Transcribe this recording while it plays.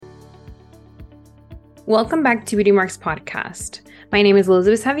Welcome back to Beauty Marks Podcast. My name is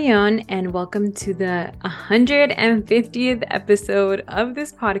Elizabeth Savion, and welcome to the 150th episode of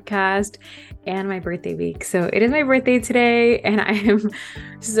this podcast and my birthday week. So it is my birthday today, and I am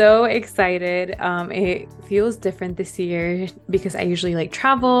so excited. It feels different this year because I usually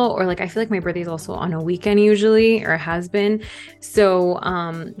travel, or I feel like my birthday is also on a weekend usually, or has been. So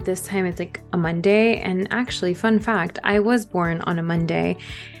this time it's a Monday, and actually, fun fact, I was born on a Monday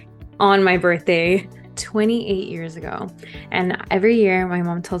on my birthday 28 years ago. And every year my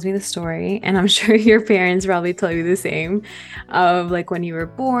mom tells me the story, and I'm sure your parents probably tell you the same, of when you were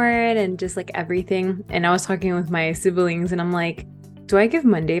born and just everything. And I was talking with my siblings and I'm like, do I give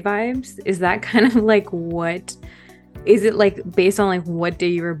Monday vibes? Is that kind of what is it based on what day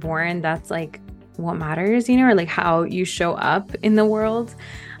you were born? That's what matters, or how you show up in the world.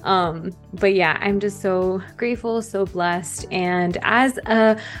 But yeah, I'm just so grateful, so blessed. And as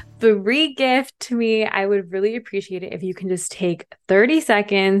a free gift to me, I would really appreciate it if you can just take 30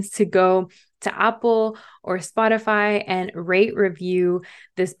 seconds to go to Apple or Spotify and rate, review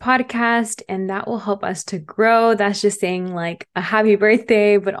this podcast. And that will help us to grow. That's just saying a happy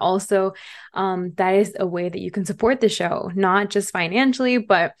birthday, but also that is a way that you can support the show, not just financially,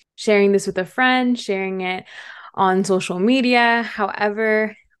 but sharing this with a friend, sharing it on social media.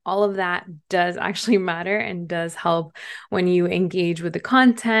 However, all of that does actually matter and does help when you engage with the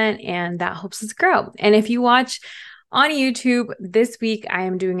content, and that helps us grow. And if you watch on YouTube this week, I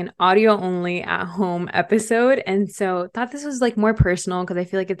am doing an audio only at home episode. And so thought this was more personal because I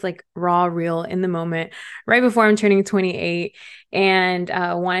feel it's raw, real in the moment right before I'm turning 28, and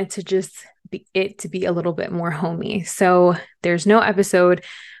wanted to just be a little bit more homey. So there's no episode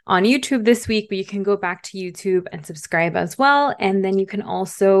on YouTube this week, but you can go back to YouTube and subscribe as well. And then you can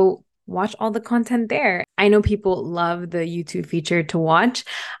also watch all the content there. I know people love the YouTube feature to watch.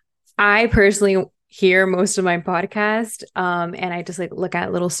 I personally hear most of my podcast, and I just look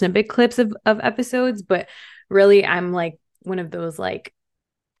at little snippet clips of episodes, but really I'm one of those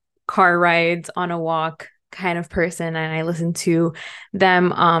car rides on a walk kind of person, and I listen to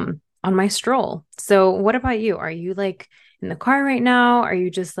them on my stroll. So what about you? Are you in the car right now? Are you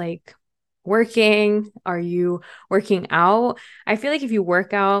just working? Are you working out? I feel if you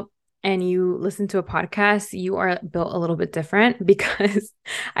work out and you listen to a podcast, you are built a little bit different, because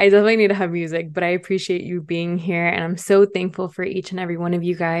I definitely need to have music, but I appreciate you being here. And I'm so thankful for each and every one of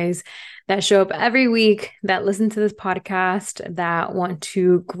you guys that show up every week, that listen to this podcast, that want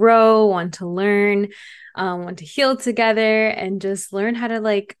to grow, want to learn, want to heal together, and just learn how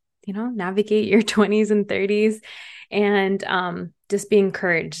to navigate your 20s and 30s. And just be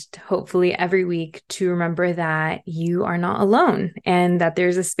encouraged, hopefully, every week to remember that you are not alone and that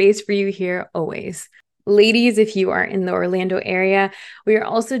there's a space for you here always. Ladies, if you are in the Orlando area, we are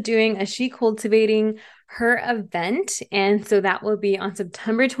also doing a She Cultivating Her event. And so that will be on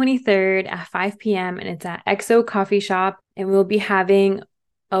September 23rd at 5 p.m. and it's at XO Coffee Shop. And we'll be having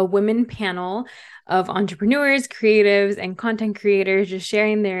a women panel of entrepreneurs, creatives, and content creators just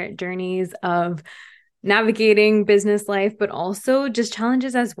sharing their journeys of navigating business life, but also just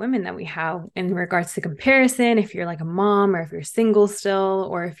challenges as women that we have in regards to comparison. If you're a mom, or if you're single still,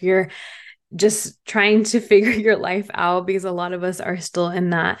 or if you're just trying to figure your life out, because a lot of us are still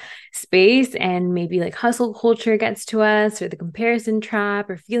in that space, and maybe hustle culture gets to us, or the comparison trap,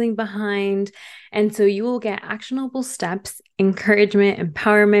 or feeling behind. And so you will get actionable steps, encouragement,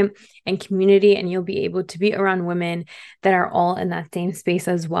 empowerment, and community, and you'll be able to be around women that are all in that same space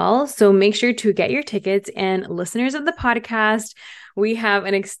as well. So make sure to get your tickets. And listeners of the podcast, we have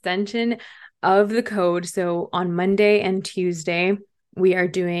an extension of the code. So on Monday and Tuesday, we are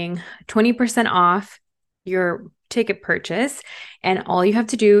doing 20% off your ticket purchase. And all you have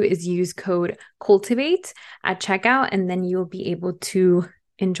to do is use code CULTIVATE at checkout, and then you'll be able to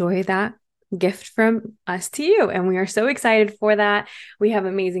enjoy that gift from us to you. And we are so excited for that. We have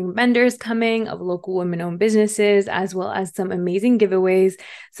amazing vendors coming of local women-owned businesses, as well as some amazing giveaways,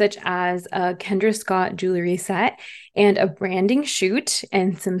 such as a Kendra Scott jewelry set and a branding shoot,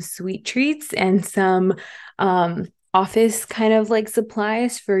 and some sweet treats, and some office kind of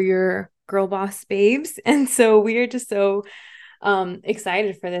supplies for your girl boss babes. And so we are just so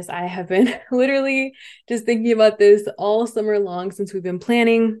excited for this. I have been literally just thinking about this all summer long since we've been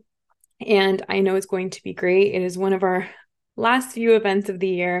planning, and I know it's going to be great. It is one of our last few events of the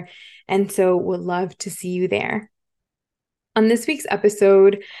year, and so would love to see you there. On this week's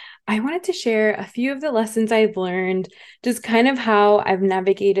episode, I wanted to share a few of the lessons I've learned, just kind of how I've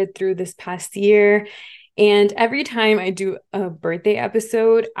navigated through this past year, And every time I do a birthday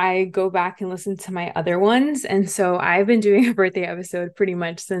episode, I go back and listen to my other ones. And so I've been doing a birthday episode pretty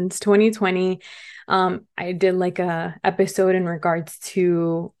much since 2020. I did like a episode in regards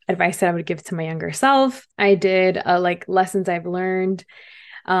to advice that I would give to my younger self. I did like lessons I've learned,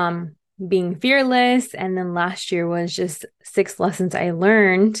 um, being fearless. And then last year was just 6 lessons I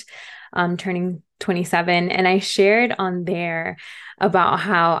learned, turning 27. And I shared on there about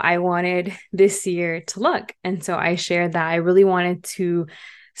how I wanted this year to look. And so I shared that I really wanted to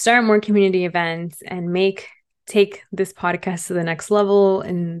start more community events and take this podcast to the next level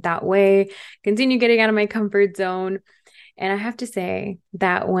in that way, continue getting out of my comfort zone. And I have to say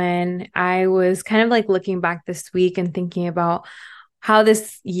that when I was kind of like looking back this week and thinking about how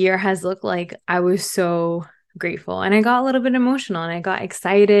this year has looked like, I was so grateful and I got a little bit emotional and I got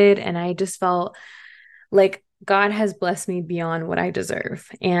excited and I just felt like God has blessed me beyond what I deserve.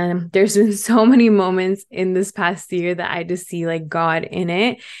 And there's been so many moments in this past year that I just see like God in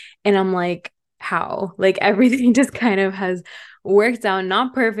it. And I'm like, how? Like everything just kind of has worked out,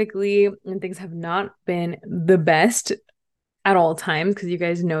 not perfectly, and things have not been the best at all times, because you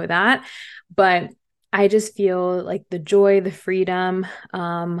guys know that. But I just feel like the joy, the freedom,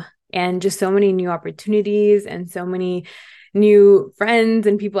 and just so many new opportunities and so many new friends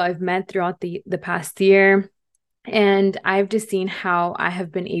and people I've met throughout the past year. And I've just seen how I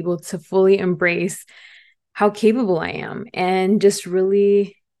have been able to fully embrace how capable I am and just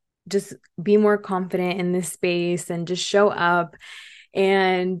really just be more confident in this space and just show up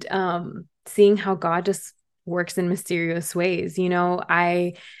and seeing how God just works in mysterious ways.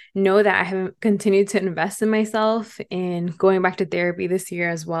 I know that I have continued to invest in myself in going back to therapy this year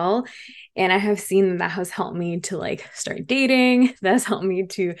as well. And I have seen that has helped me to like start dating. That's helped me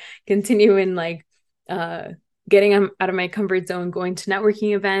to continue in like getting out of my comfort zone, going to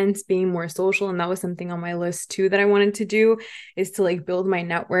networking events, being more social. And that was something on my list too that I wanted to do, is to like build my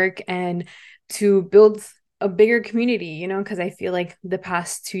network and to build a bigger community, because I feel like the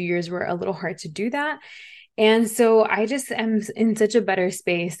past 2 years were a little hard to do that. And so I just am in such a better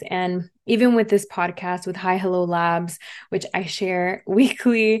space. And even with this podcast with Hi Hello Labs, which I share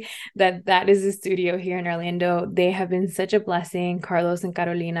weekly, that is a studio here in Orlando, they have been such a blessing, Carlos and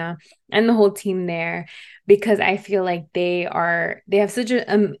Carolina and the whole team there, because I feel like they have such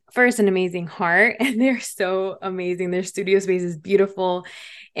a first an amazing heart, and they're so amazing. Their studio space is beautiful,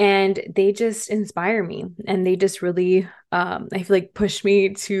 and they just inspire me, and they just really I feel like push me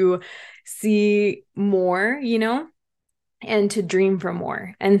to see more, and to dream for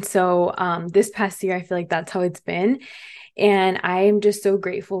more. And so this past year, I feel like that's how it's been. And I'm just so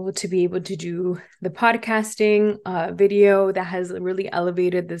grateful to be able to do the podcasting video that has really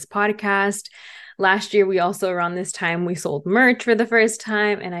elevated this podcast. Last year, we also around this time, we sold merch for the first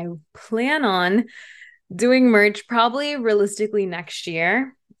time. And I plan on doing merch probably realistically next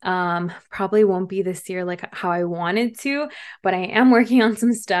year. Probably won't be this year like how I wanted to, but I am working on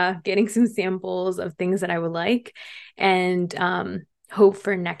some stuff, getting some samples of things that I would like, and hope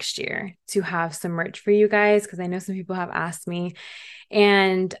for next year to have some merch for you guys, because I know some people have asked me.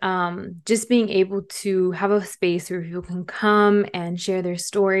 And just being able to have a space where people can come and share their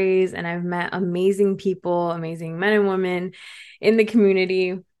stories. And I've met amazing people, amazing men and women in the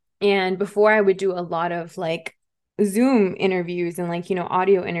community. And before I would do a lot of like Zoom interviews and like,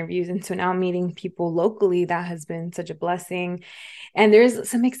 audio interviews. And so now meeting people locally, that has been such a blessing. And there's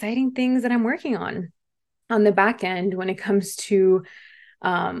some exciting things that I'm working on the back end when it comes to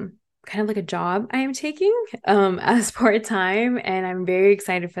kind of like a job I am taking as part-time. And I'm very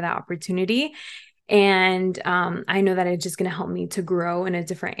excited for that opportunity. And I know that it's just going to help me to grow in a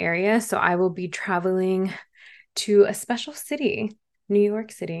different area. So I will be traveling to a special city, New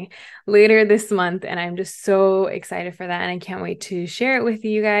York City, later this month. And I'm just so excited for that. And I can't wait to share it with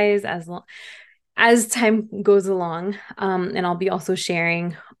you guys as time goes along. And I'll be also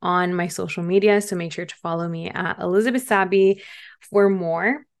sharing on my social media. So make sure to follow me at Elizabeth Sabi for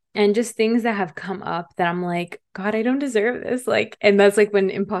more. And just things that have come up that I'm like, God, I don't deserve this. Like, and that's like when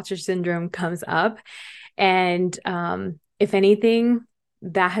imposter syndrome comes up. And if anything,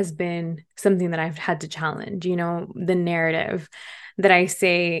 that has been something that I've had to challenge, the narrative that I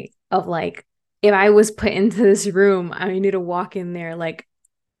say of like, if I was put into this room, I need to walk in there like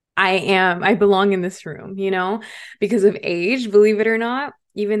I belong in this room, because of age, believe it or not,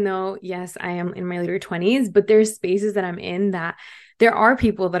 even though, yes, I am in my later 20s, but there's spaces that I'm in that there are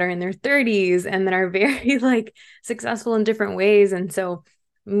people that are in their 30s and that are very like successful in different ways. And so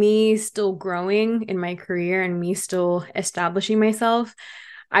me still growing in my career and me still establishing myself,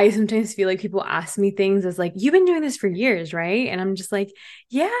 I sometimes feel like people ask me things as like, you've been doing this for years, right? And I'm just like,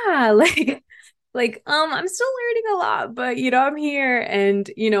 yeah, like like, I'm still learning a lot, but I'm here. And,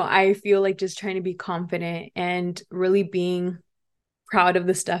 I feel like just trying to be confident and really being proud of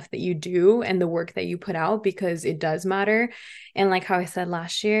the stuff that you do and the work that you put out because it does matter. And like how I said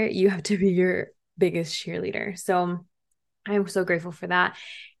last year, you have to be your biggest cheerleader. So I'm so grateful for that.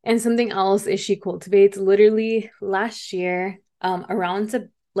 And something else is she cultivates literally last year, around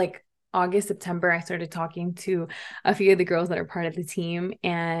like August, September, I started talking to a few of the girls that are part of the team,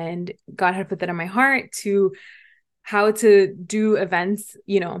 and God had put that on my heart to how to do events,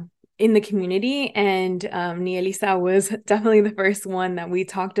 in the community. And Nia Lisa was definitely the first one that we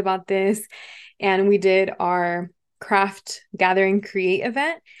talked about this. And we did our craft gathering create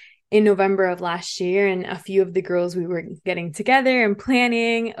event in November of last year. And a few of the girls, we were getting together and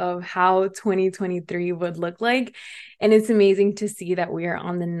planning of how 2023 would look like. And it's amazing to see that we are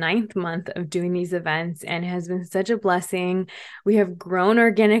on the 9th month of doing these events, and it has been such a blessing. We have grown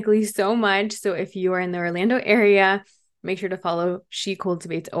organically so much. So if you are in the Orlando area, make sure to follow She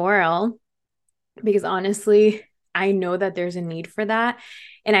Cultivates ORL, because honestly, I know that there's a need for that.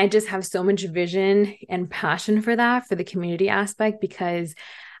 And I just have so much vision and passion for that, for the community aspect, because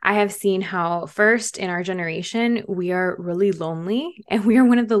I have seen how, first, in our generation, we are really lonely, and we are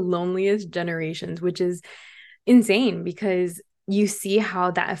one of the loneliest generations, which is insane because you see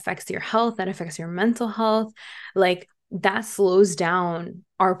how that affects your health, that affects your mental health. Like, that slows down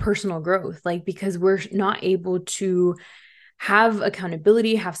our personal growth, like, because we're not able to have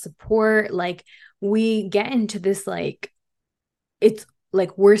accountability, have support. Like, we get into this, like, it's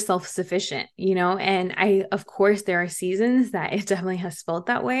like we're self-sufficient, and of course, there are seasons that it definitely has felt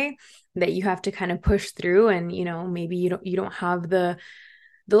that way, that you have to kind of push through, and maybe you don't have the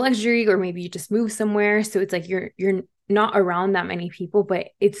luxury, or maybe you just move somewhere, so it's like you're not around that many people, but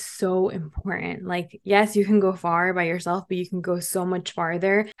it's so important. Like, yes, you can go far by yourself, but you can go so much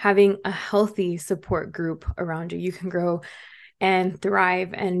farther having a healthy support group around you. You can grow and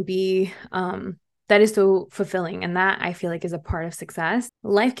thrive and be that is so fulfilling, and that, I feel like, is a part of success.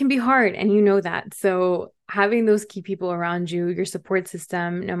 Life can be hard, and that. So having those key people around you, your support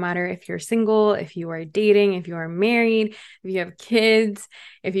system, no matter if you're single, if you are dating, if you are married, if you have kids,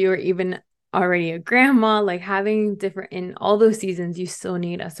 if you are even already a grandma, like, having different, in all those seasons, you still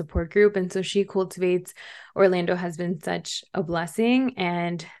need a support group. And so She Cultivates Orlando has been such a blessing,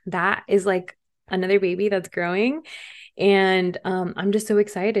 and that is like another baby that's growing. And I'm just so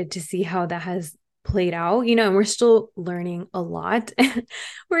excited to see how that has played out, and we're still learning a lot.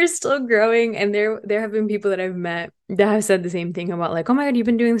 We're still growing. And there have been people that I've met that have said the same thing about, like, oh my God, you've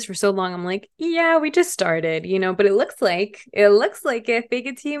been doing this for so long. I'm like, yeah, we just started, but it looks like it. Fake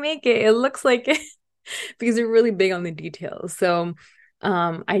it till you make it. It looks like it because we're really big on the details. So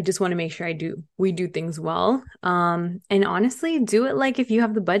I just want to make sure we do things well. And honestly, do it like if you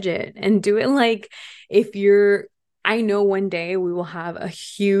have the budget, and do it like if I know one day we will have a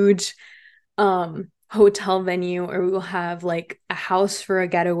huge hotel venue, or we will have like a house for a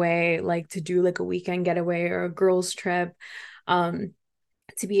getaway, like to do like a weekend getaway or a girls trip,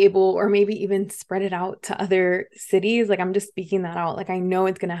 to be able, or maybe even spread it out to other cities. Like, I'm just speaking that out. Like, I know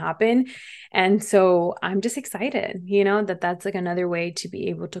it's going to happen. And so I'm just excited, that's like another way to be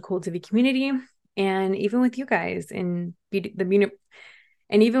able to cultivate community. And even with you guys in the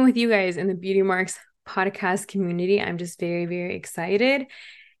Beauty Marks podcast community, I'm just very, very excited.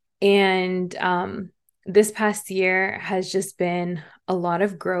 And this past year has just been a lot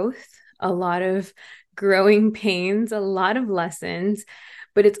of growth, a lot of growing pains, a lot of lessons,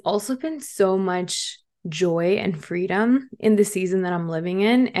 but it's also been so much joy and freedom in the season that I'm living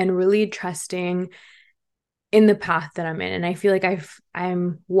in, and really trusting in the path that I'm in. And I feel like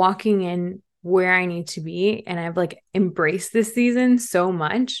I'm walking in where I need to be, and I've like embraced this season so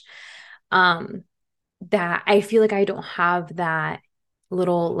much that I feel like I don't have that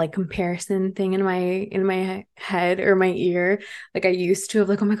little like comparison thing in my head or my ear like I used to, of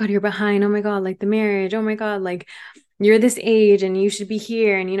like, oh my God, you're behind, oh my God, like the marriage, oh my God, like you're this age and you should be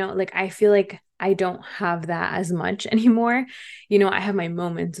here. And like, I feel like I don't have that as much anymore. I have my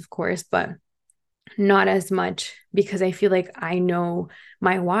moments, of course, but not as much, because I feel like I know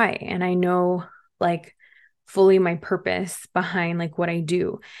my why, and I know like fully my purpose behind like what I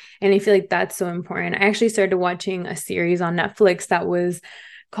do. And I feel like that's so important. I actually started watching a series on Netflix that was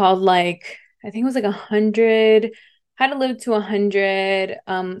called, like, I think it was like 100, How to Live to 100.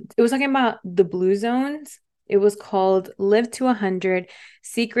 It was talking about the blue zones. It was called Live to 100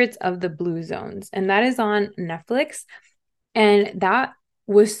 Secrets of the Blue Zones. And that is on Netflix. And that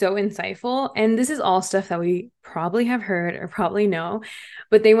was so insightful. And this is all stuff that we probably have heard or probably know,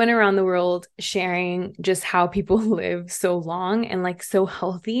 but they went around the world sharing just how people live so long and like so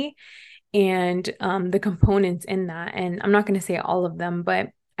healthy. and the components in that. And I'm not going to say all of them, but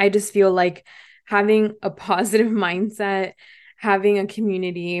I just feel like having a positive mindset, having a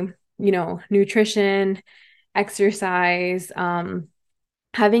community, nutrition, exercise,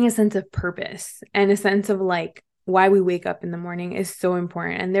 having a sense of purpose and a sense of like why we wake up in the morning is so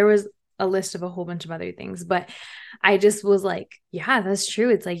important. And there was a list of a whole bunch of other things, but I just was like, yeah, that's true.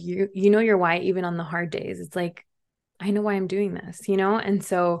 It's like you know your why even on the hard days. It's like I know why I'm doing this, And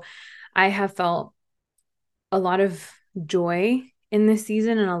so I have felt a lot of joy in this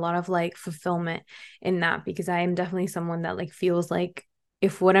season and a lot of like fulfillment in that, because I am definitely someone that like feels like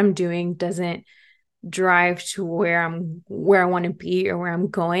if what I'm doing doesn't drive to where I want to be or where I'm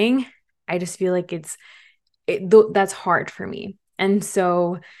going, I just feel like that's hard for me. And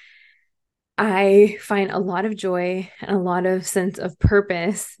so I find a lot of joy and a lot of sense of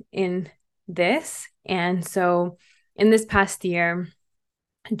purpose in this. And so in this past year,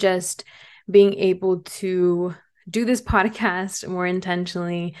 just being able to do this podcast more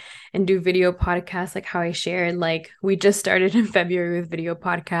intentionally and do video podcasts like how I shared, like we just started in February with video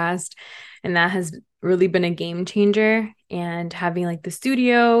podcast, and that has really been a game changer. And having like the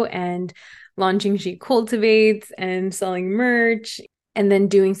studio and launching She Cultivates and selling merch, and then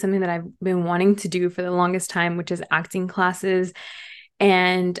doing something that I've been wanting to do for the longest time, which is acting classes.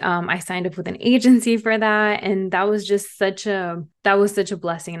 And I signed up with an agency for that. And that was such a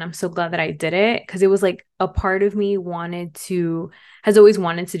blessing. And I'm so glad that I did it, because it was like a part of me has always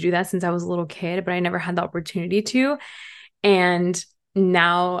wanted to do that since I was a little kid, but I never had the opportunity to. And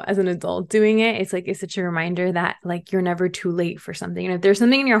now as an adult doing it, it's such a reminder that like you're never too late for something. And if there's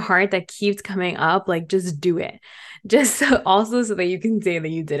something in your heart that keeps coming up, like just do it. Just also so that you can say that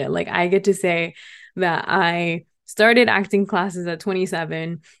you did it. Like I get to say that I started acting classes at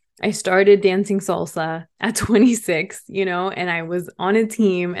 27. I started dancing salsa at 26, and I was on a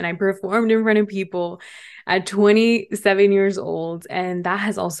team and I performed in front of people at 27 years old. And that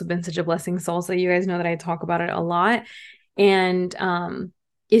has also been such a blessing. Salsa, you guys know that I talk about it a lot. And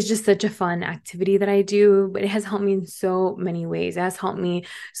it's just such a fun activity that I do, but it has helped me in so many ways. It has helped me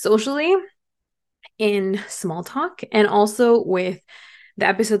socially in small talk, and also with the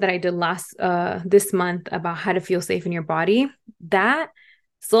episode that I did this month about how to feel safe in your body. That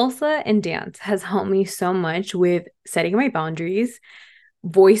salsa and dance has helped me so much with setting my boundaries,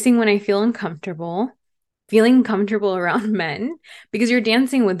 voicing when I feel uncomfortable, feeling comfortable around men, because you're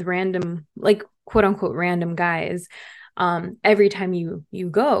dancing with random, like quote unquote random guys every time you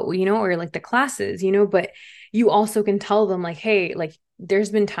go, or like the classes, but you also can tell them like, hey, like there's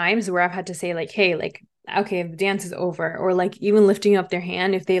been times where I've had to say like, hey, like, okay, the dance is over, or like even lifting up their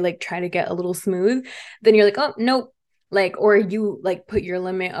hand if they like try to get a little smooth, then you're like, oh, nope. Like, or you like put your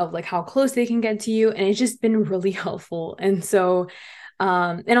limit of like how close they can get to you. And it's just been really helpful. And so,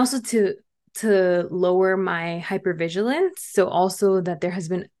 and also to lower my hypervigilance. So also that there has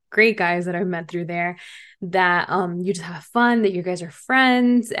been great guys that I've met through there that you just have fun, that you guys are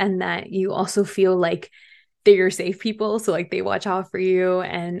friends, and that you also feel like that you're safe people. So like they watch out for you,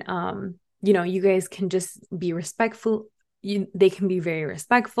 and you guys can just be respectful. They can be very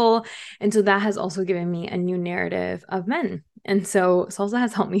respectful. And so that has also given me a new narrative of men. And so salsa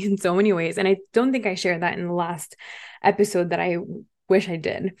has helped me in so many ways. And I don't think I shared that in the last episode that I wish I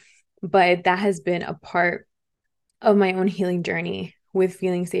did, but that has been a part of my own healing journey with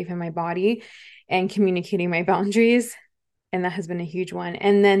feeling safe in my body and communicating my boundaries. And that has been a huge one.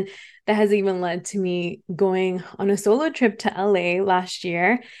 And then that has even led to me going on a solo trip to LA last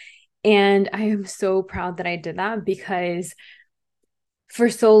year. And I am so proud that I did that, because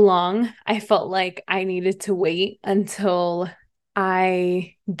for so long, I felt like I needed to wait until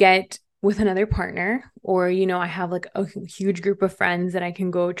I get with another partner, or, I have like a huge group of friends that I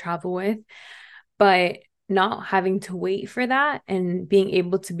can go travel with, but not having to wait for that and being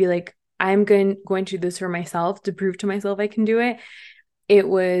able to be like, I'm going to do this for myself to prove to myself I can do it. It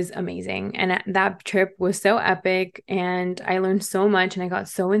was amazing. And that trip was so epic, and I learned so much, and I got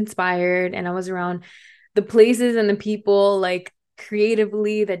so inspired, and I was around the places and the people like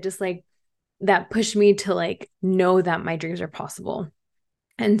creatively that just like that pushed me to like know that my dreams are possible.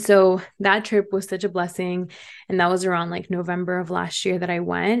 And so that trip was such a blessing. And that was around like November of last year that I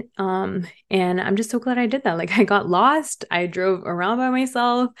went. And I'm just so glad I did that. Like I got lost. I drove around by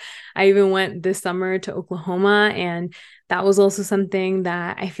myself. I even went this summer to Oklahoma. And that was also something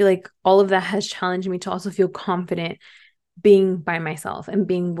that I feel like all of that has challenged me to also feel confident being by myself and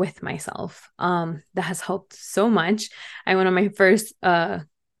being with myself. That has helped so much. I went on my first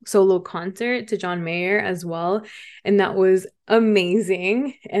solo concert to John Mayer as well, and that was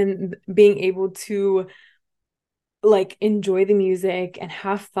amazing. And being able to like enjoy the music and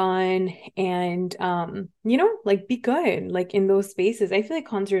have fun and like be good like in those spaces. I feel like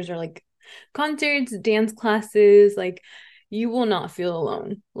concerts are like concerts, dance classes, like you will not feel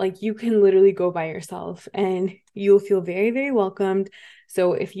alone. Like you can literally go by yourself and you'll feel very, very welcomed.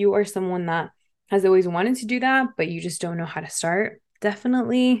 So if you are someone that has always wanted to do that, but you just don't know how to start,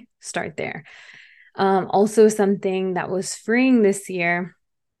 definitely start there. Also something that was freeing this year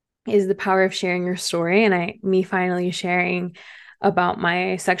is the power of sharing your story. And me finally sharing about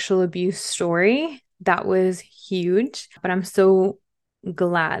my sexual abuse story, that was huge. But I'm so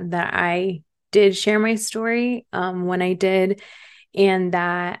glad that I did share my story when I did, and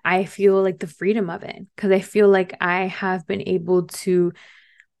that I feel like the freedom of it, because I feel like I have been able to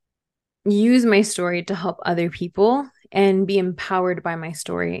use my story to help other people and be empowered by my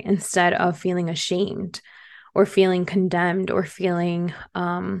story instead of feeling ashamed or feeling condemned or feeling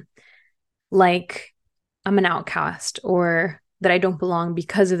like I'm an outcast or that I don't belong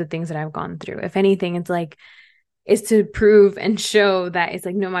because of the things that I've gone through. If anything, it's to prove and show that it's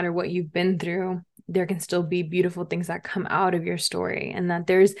like no matter what you've been through, there can still be beautiful things that come out of your story, and that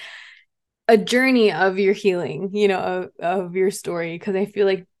there's a journey of your healing, of your story. Because I feel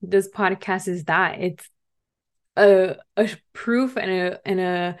like this podcast is that it's a proof and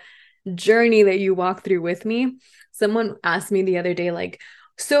a journey that you walk through with me. Someone asked me the other day, like,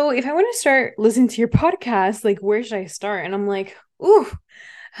 so if I want to start listening to your podcast, like, where should I start? And I'm like, ooh,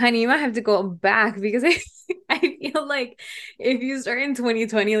 honey, you might have to go back because I feel like if you start in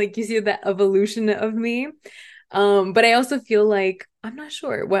 2020, like you see the evolution of me. But I also feel like I'm not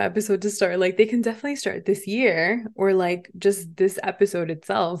sure what episode to start. Like they can definitely start this year or like just this episode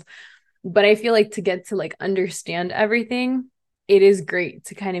itself. But I feel like to get to like understand everything, it is great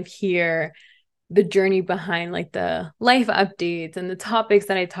to kind of hear the journey behind like the life updates and the topics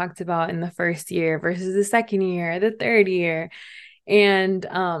that I talked about in the first year versus the second year, the third year. And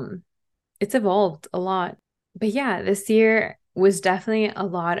it's evolved a lot. But yeah, this year was definitely a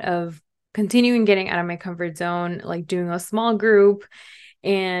lot of continuing getting out of my comfort zone, like doing a small group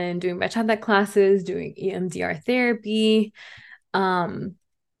and doing bachata classes, doing EMDR therapy, um,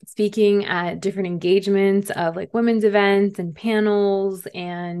 speaking at different engagements of like women's events and panels,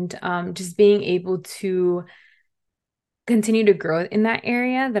 and just being able to continue to grow in that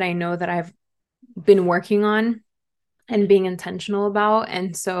area that I know that I've been working on and being intentional about.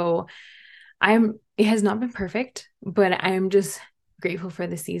 And so it has not been perfect, but I am just grateful for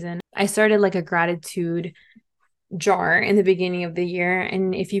the season. I started like a gratitude jar in the beginning of the year.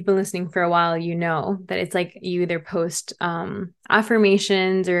 And if you've been listening for a while, you know that it's like you either post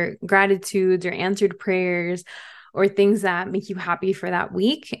affirmations or gratitudes or answered prayers or things that make you happy for that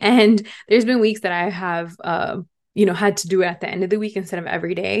week. And there's been weeks that I have, had to do it at the end of the week instead of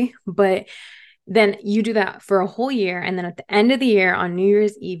every day. But then you do that for a whole year. And then at the end of the year on New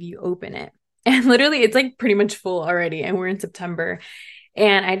Year's Eve, you open it. And literally, it's like pretty much full already. And we're in September.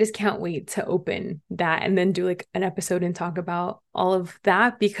 And I just can't wait to open that and then do like an episode and talk about all of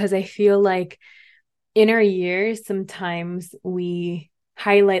that, because I feel like in our years, sometimes we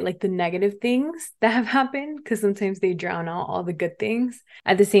highlight like the negative things that have happened because sometimes they drown out all the good things.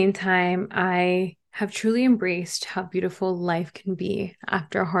 At the same time, I have truly embraced how beautiful life can be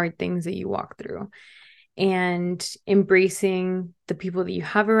after hard things that you walk through, and embracing the people that you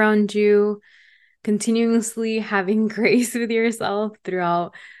have around you, continuously having grace with yourself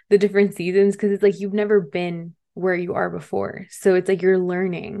throughout the different seasons, because it's like you've never been where you are before. So it's like you're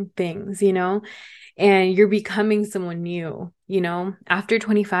learning things, and you're becoming someone new, After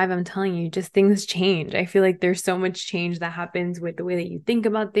 25, I'm telling you, just things change. I feel like there's so much change that happens with the way that you think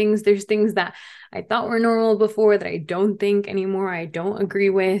about things. There's things that I thought were normal before that I don't think anymore, I don't agree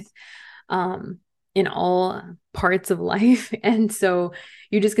with. In all parts of life. And so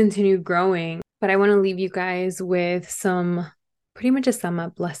you just continue growing. But I want to leave you guys with some pretty much a sum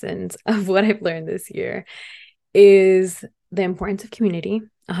up lessons of what I've learned this year is the importance of community.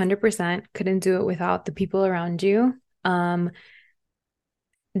 100% couldn't do it without the people around you.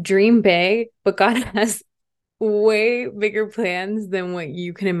 Dream big, but God has way bigger plans than what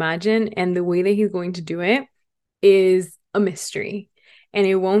you can imagine. And the way that he's going to do it is a mystery. And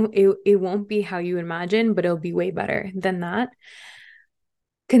it won't be how you imagine, but it'll be way better than that.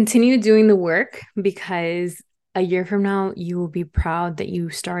 Continue doing the work, because a year from now, you will be proud that you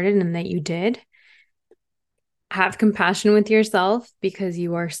started and that you did. Have compassion with yourself because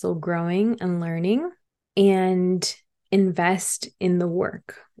you are still growing and learning, and invest in the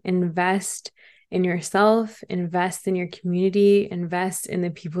work. Invest in yourself, invest in your community, invest in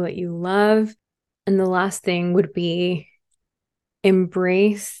the people that you love. And the last thing would be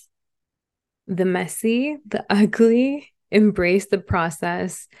embrace the messy, the ugly, embrace the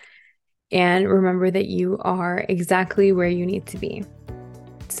process, and remember that you are exactly where you need to be.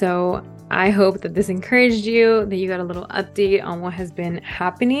 So I hope that this encouraged you, that you got a little update on what has been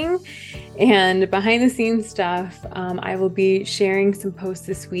happening and behind the scenes stuff. I will be sharing some posts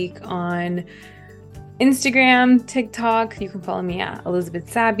this week on Instagram, TikTok. You can follow me at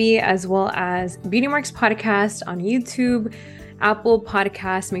Elizabeth Sabby, as well as Beauty Marks Podcast on YouTube, Apple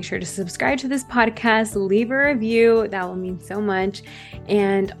Podcasts. Make sure to subscribe to this podcast, leave a review. That will mean so much.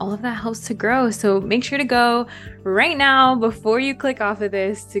 And all of that helps to grow. So make sure to go right now before you click off of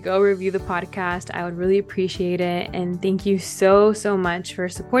this to go review the podcast. I would really appreciate it. And thank you so, so much for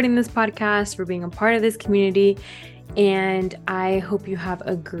supporting this podcast, for being a part of this community. And I hope you have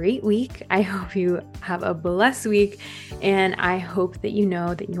a great week. I hope you have a blessed week. And I hope that you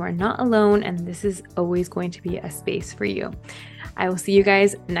know that you are not alone and this is always going to be a space for you. I will see you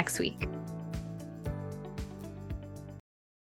guys next week.